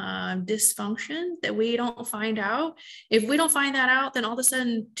dysfunction that we don't find out, if we don't find that out, then all of a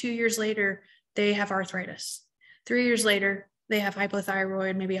sudden 2 years later, they have arthritis. 3 years later, they have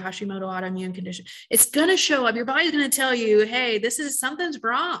hypothyroid, maybe a Hashimoto autoimmune condition. It's going to show up. Your body's going to tell you, hey, something's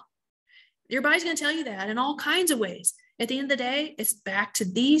wrong. Your body's going to tell you that in all kinds of ways. At the end of the day, it's back to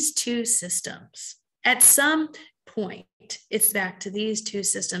these two systems. At some point, it's back to these two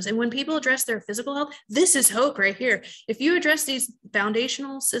systems. And when people address their physical health, this is hope right here. If you address these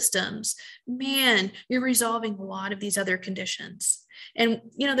foundational systems, man, you're resolving a lot of these other conditions. And,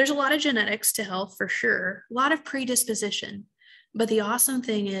 there's a lot of genetics to health for sure, a lot of predisposition. But the awesome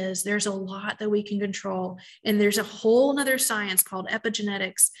thing is there's a lot that we can control. And there's a whole nother science called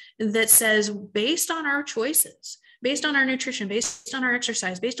epigenetics that says, based on our choices, based on our nutrition, based on our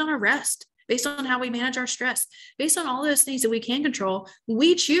exercise, based on our rest, based on how we manage our stress, based on all those things that we can control,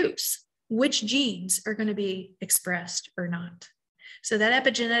 we choose which genes are going to be expressed or not. So that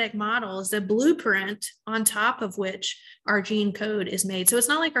epigenetic model is the blueprint on top of which our gene code is made. So it's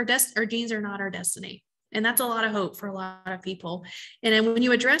not like our genes are not our destiny. And that's a lot of hope for a lot of people. And then when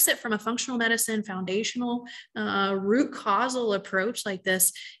you address it from a functional medicine, foundational, root causal approach like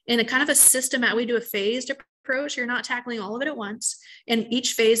this, in a kind of a system, we do a phased approach, you're not tackling all of it at once. And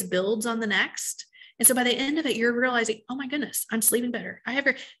each phase builds on the next. And so by the end of it, you're realizing, oh my goodness, I'm sleeping better.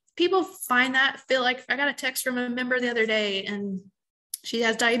 People find that, feel like I got a text from a member the other day, and she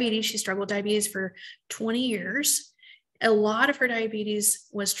has diabetes. She struggled with diabetes for 20 years. A lot of her diabetes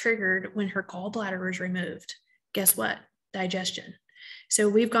was triggered when her gallbladder was removed. Guess what? Digestion. So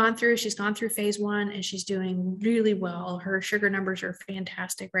she's gone through phase 1, and she's doing really well. Her sugar numbers are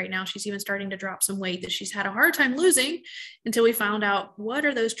fantastic right now. She's even starting to drop some weight that she's had a hard time losing until we found out what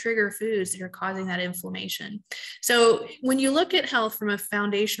are those trigger foods that are causing that inflammation. So when you look at health from a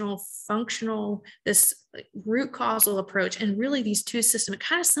foundational, functional, this root causal approach, and really these two systems, it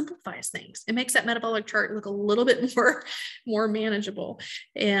kind of simplifies things. It makes that metabolic chart look a little bit more manageable.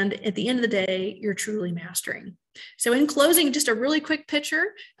 And at the end of the day, you're truly mastering. So in closing, just a really quick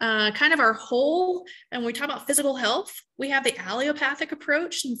picture, kind of our whole, and when we talk about physical health, we have the allopathic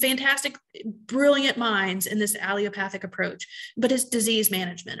approach, and fantastic, brilliant minds in this allopathic approach, but it's disease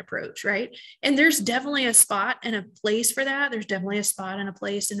management approach, right? And there's definitely a spot and a place for that. There's definitely a spot and a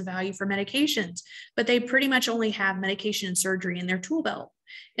place and a value for medications, but they pretty much only have medication and surgery in their tool belt.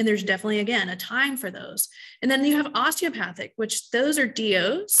 And there's definitely, again, a time for those. And then you have osteopathic, which those are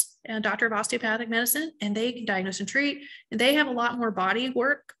DOs, doctor of osteopathic medicine, and they can diagnose and treat. And they have a lot more body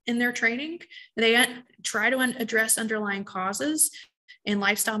work in their training. They try to address underlying causes and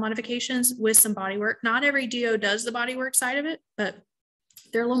lifestyle modifications with some body work. Not every DO does the body work side of it, but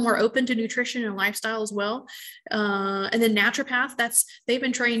they're a little more open to nutrition and lifestyle as well. And then naturopath, they've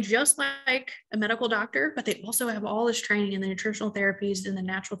been trained just like a medical doctor, but they also have all this training in the nutritional therapies and the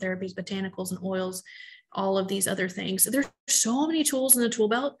natural therapies, botanicals and oils, all of these other things. So there's so many tools in the tool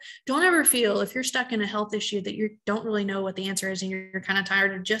belt. Don't ever feel if you're stuck in a health issue that you don't really know what the answer is and you're kind of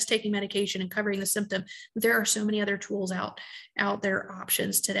tired of just taking medication and covering the symptom. There are so many other tools out there,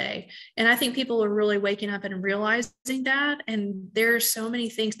 options today. And I think people are really waking up and realizing that. And there's so many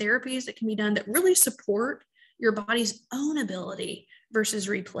things, therapies that can be done that really support your body's own ability versus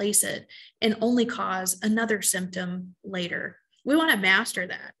replace it and only cause another symptom later. We want to master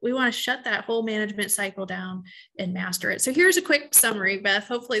that. We want to shut that whole management cycle down and master it. So here's a quick summary, Beth.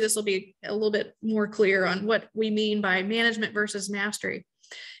 Hopefully this will be a little bit more clear on what we mean by management versus mastery.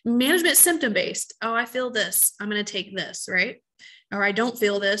 Management symptom-based. Oh, I feel this. I'm going to take this, right? Or I don't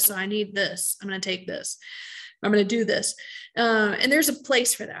feel this, so I need this. I'm going to take this. I'm going to do this. And there's a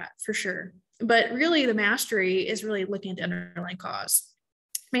place for that, for sure. But really the mastery is really looking at the underlying cause.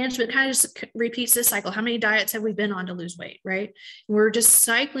 Management kind of just repeats this cycle. How many diets have we been on to lose weight, right? We're just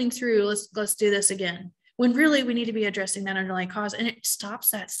cycling through, let's do this again. When really we need to be addressing that underlying cause, and it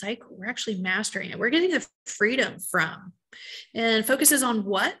stops that cycle. We're actually mastering it. We're getting the freedom from, and focuses on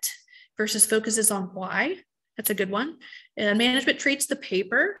what versus focuses on why. That's a good one. And management treats the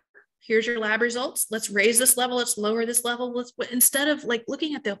paper. Here's your lab results. Let's raise this level. Let's lower this level. Instead of like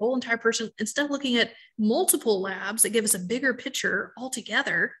looking at the whole entire person, instead of looking at multiple labs that give us a bigger picture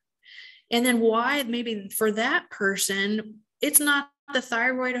altogether, and then why maybe for that person, it's not the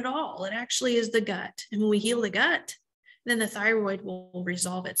thyroid at all. It actually is the gut. And when we heal the gut, then the thyroid will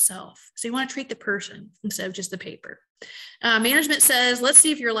resolve itself. So you want to treat the person instead of just the paper. Management says, let's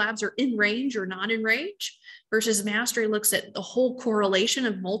see if your labs are in range or not in range. Versus mastery looks at the whole correlation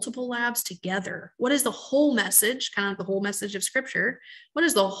of multiple labs together. What is the whole message, kind of the whole message of scripture? What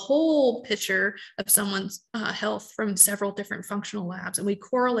is the whole picture of someone's health from several different functional labs? And we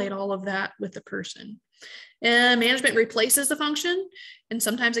correlate all of that with the person. And management replaces the function. And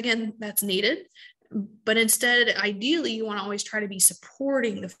sometimes, again, that's needed. But instead, ideally, you want to always try to be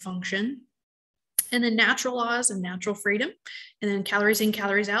supporting the function. And then natural laws and natural freedom, and then calories in,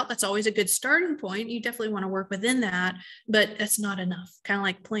 calories out. That's always a good starting point. You definitely want to work within that, but that's not enough. Kind of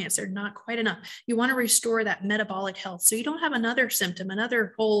like plants, they're not quite enough. You want to restore that metabolic health so you don't have another symptom,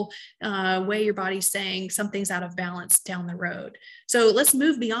 another whole way your body's saying something's out of balance down the road. So let's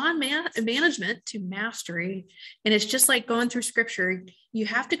move beyond management to mastery. And it's just like going through scripture. You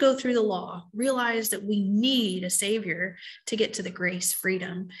have to go through the law, realize that we need a savior to get to the grace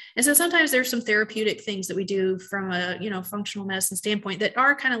freedom. And so sometimes there's some therapeutic things that we do from a, functional medicine standpoint that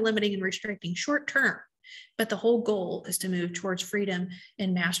are kind of limiting and restricting short term, but the whole goal is to move towards freedom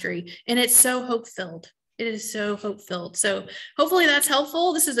and mastery. And it's so hope-filled. It is so hope-filled. So hopefully that's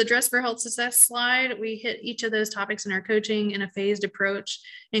helpful. This is a Dress for Health Success slide. We hit each of those topics in our coaching in a phased approach.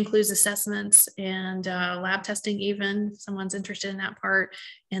 It includes assessments and lab testing even, if someone's interested in that part,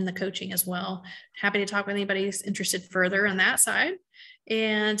 and the coaching as well. Happy to talk with anybody who's interested further on that side.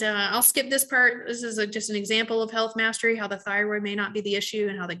 And I'll skip this part. This is just an example of health mastery, how the thyroid may not be the issue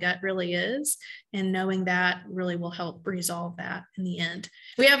and how the gut really is. And knowing that really will help resolve that in the end.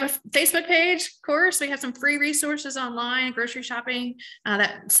 We have a Facebook page, of course. We have some free resources online, grocery shopping.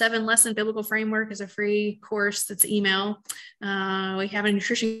 That 7-lesson biblical framework is a free course that's email. We have a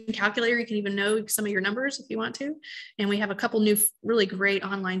nutrition calculator. You can even know some of your numbers if you want to. And we have a couple new really great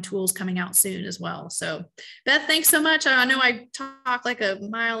online tools coming out soon as well. So Beth, thanks so much. I know I talk like a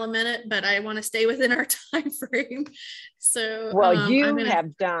mile a minute, but I want to stay within our time frame. So well, you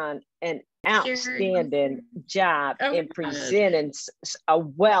have done an outstanding job in presenting a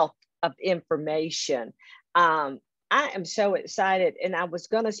wealth of information. I am so excited, and I was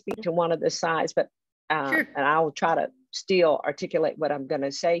going to speak to one of the sides, but and I'll try to still articulate what I'm going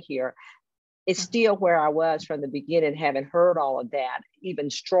to say here. It's still where I was from the beginning, having heard all of that, even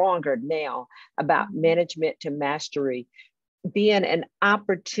stronger now about management to mastery being an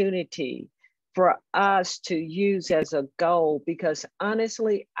opportunity for us to use as a goal, because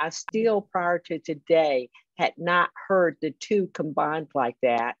honestly, I still prior to today had not heard the two combined like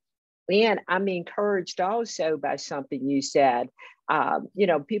that. And I'm encouraged also by something you said. You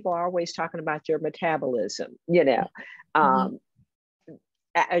know, people are always talking about your metabolism, you know,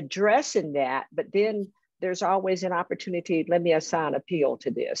 addressing that, but then there's always an opportunity, let me assign appeal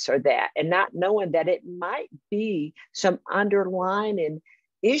to this or that, and not knowing that it might be some underlying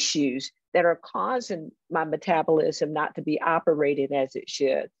issues that are causing my metabolism not to be operating as it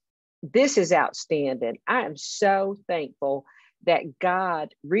should. This is outstanding. I am so thankful that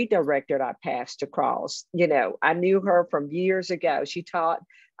God redirected our paths to cross. You know, I knew her from years ago. She taught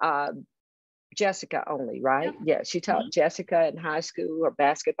Jessica only, right? Yeah, she taught Jessica in high school, her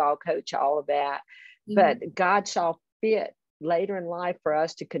basketball coach, all of that. But God saw fit later in life for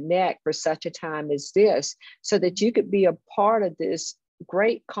us to connect for such a time as this, so that you could be a part of this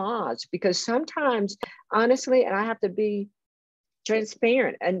great cause. Because sometimes, honestly, and I have to be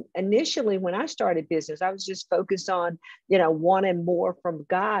transparent, and initially when I started business, I was just focused on, you know, wanting more from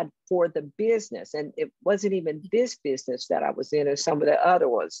God for the business, and it wasn't even this business that I was in, or some of the other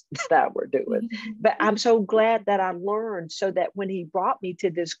ones that I were doing. But I'm so glad that I learned, so that when he brought me to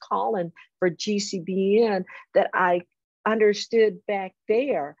this calling for GCBN, that I understood back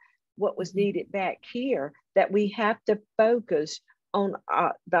there what was needed back here, that we have to focus on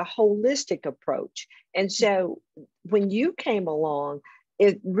the holistic approach. And so when you came along,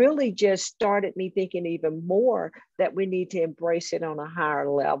 it really just started me thinking even more that we need to embrace it on a higher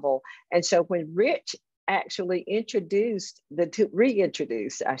level. And so when Rich actually reintroduced,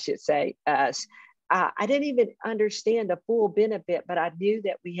 I should say, us, I didn't even understand the full benefit, but I knew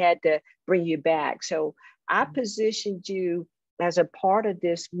that we had to bring you back. So I positioned you as a part of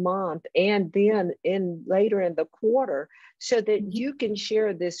this month, and then later in the quarter, so that you can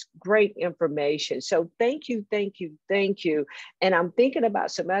share this great information. So thank you, thank you, thank you. And I'm thinking about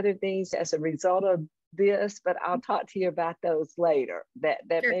some other things as a result of this, but I'll talk to you about those later. That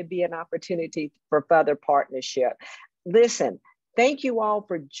Sure. may be an opportunity for further partnership. Listen, thank you all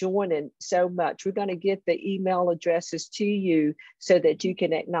for joining so much. We're going to get the email addresses to you so that you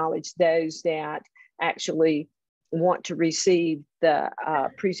can acknowledge those that actually want to receive the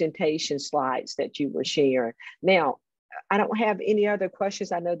presentation slides that you were sharing. Now, I don't have any other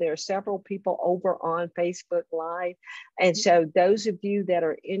questions. I know there are several people over on Facebook Live. And so those of you that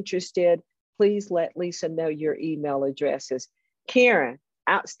are interested, please let Lisa know your email addresses. Karen,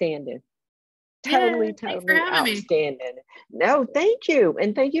 outstanding. Totally outstanding. No, thank you.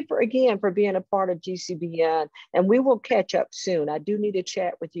 And thank you for being a part of GCBN. And we will catch up soon. I do need to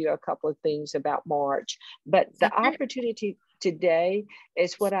chat with you a couple of things about March, but the opportunity today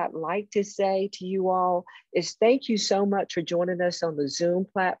is what I'd like to say to you all is thank you so much for joining us on the Zoom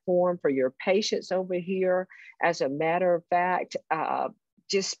platform, for your patience over here. As a matter of fact,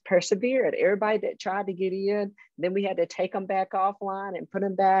 just persevered. Everybody that tried to get in, then we had to take them back offline and put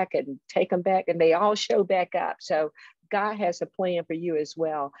them back and take them back, and they all show back up. So God has a plan for you as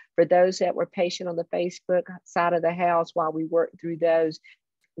well. For those that were patient on the Facebook side of the house while we worked through those,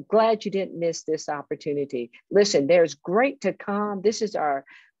 glad you didn't miss this opportunity. Listen, there's great to come. This is our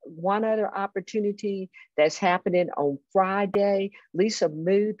one other opportunity that's happening on Friday. Lisa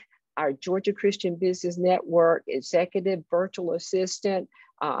Muth, our Georgia Christian Business Network executive virtual assistant,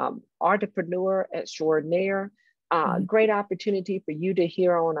 entrepreneur extraordinaire. Great opportunity for you to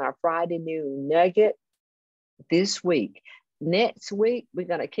hear on our Friday noon nugget this week. Next week, we're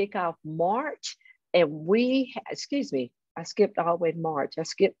going to kick off March, and I skipped all the way to March. I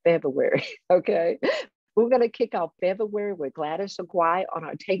skipped February, okay? We're going to kick off February with Gladys Aguay on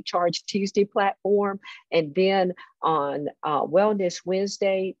our Take Charge Tuesday platform. And then on Wellness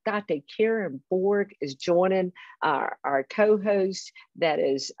Wednesday, Dr. Karen Borg is joining our co-host. That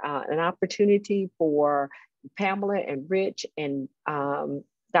is an opportunity for Pamela and Rich and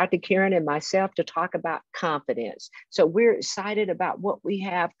Dr. Karen and myself to talk about confidence. So we're excited about what we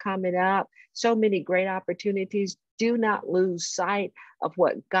have coming up. So many great opportunities. Do not lose sight of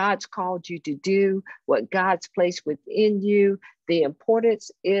what God's called you to do, what God's placed within you. The importance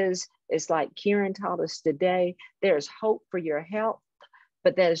is like Karen taught us today, there's hope for your health,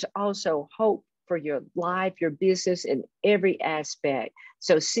 but there's also hope for your life, your business, in every aspect.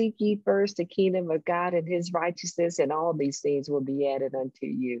 So seek ye first the kingdom of God and his righteousness, and all these things will be added unto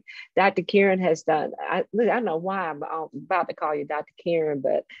you. Dr. Karen has done, I don't know why I'm about to call you Dr. Karen,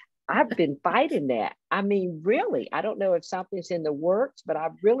 but I've been fighting that. I mean, really, I don't know if something's in the works, but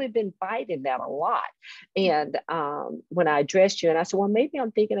I've really been fighting that a lot. And when I addressed you, and I said, well, maybe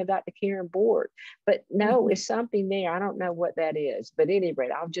I'm thinking about the care and board, but no, it's something there. I don't know what that is. But at any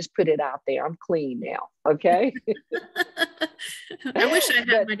rate, I'll just put it out there. I'm clean now. Okay. I wish I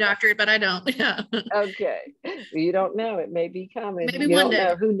had my doctorate, but I don't. Yeah. Okay. You don't know. It may be coming. Maybe You one don't day.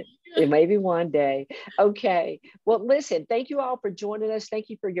 know who. It may be one day. Okay. Well, listen, thank you all for joining us. Thank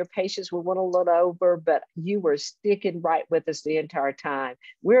you for your patience. We went a little over, but you were sticking right with us the entire time.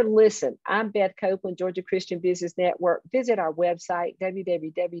 I'm Beth Copeland, Georgia Christian Business Network. Visit our website,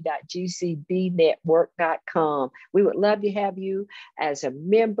 www.gcbnetwork.com. We would love to have you as a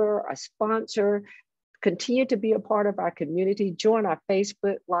member, a sponsor. Continue to be a part of our community. Join our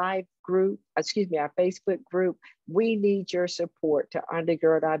Facebook group. We need your support to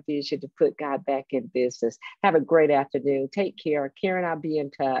undergird our vision to put God back in business. Have a great afternoon. Take care. Karen, I'll be in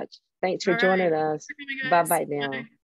touch. Thanks for joining us. Bye-bye now. Bye.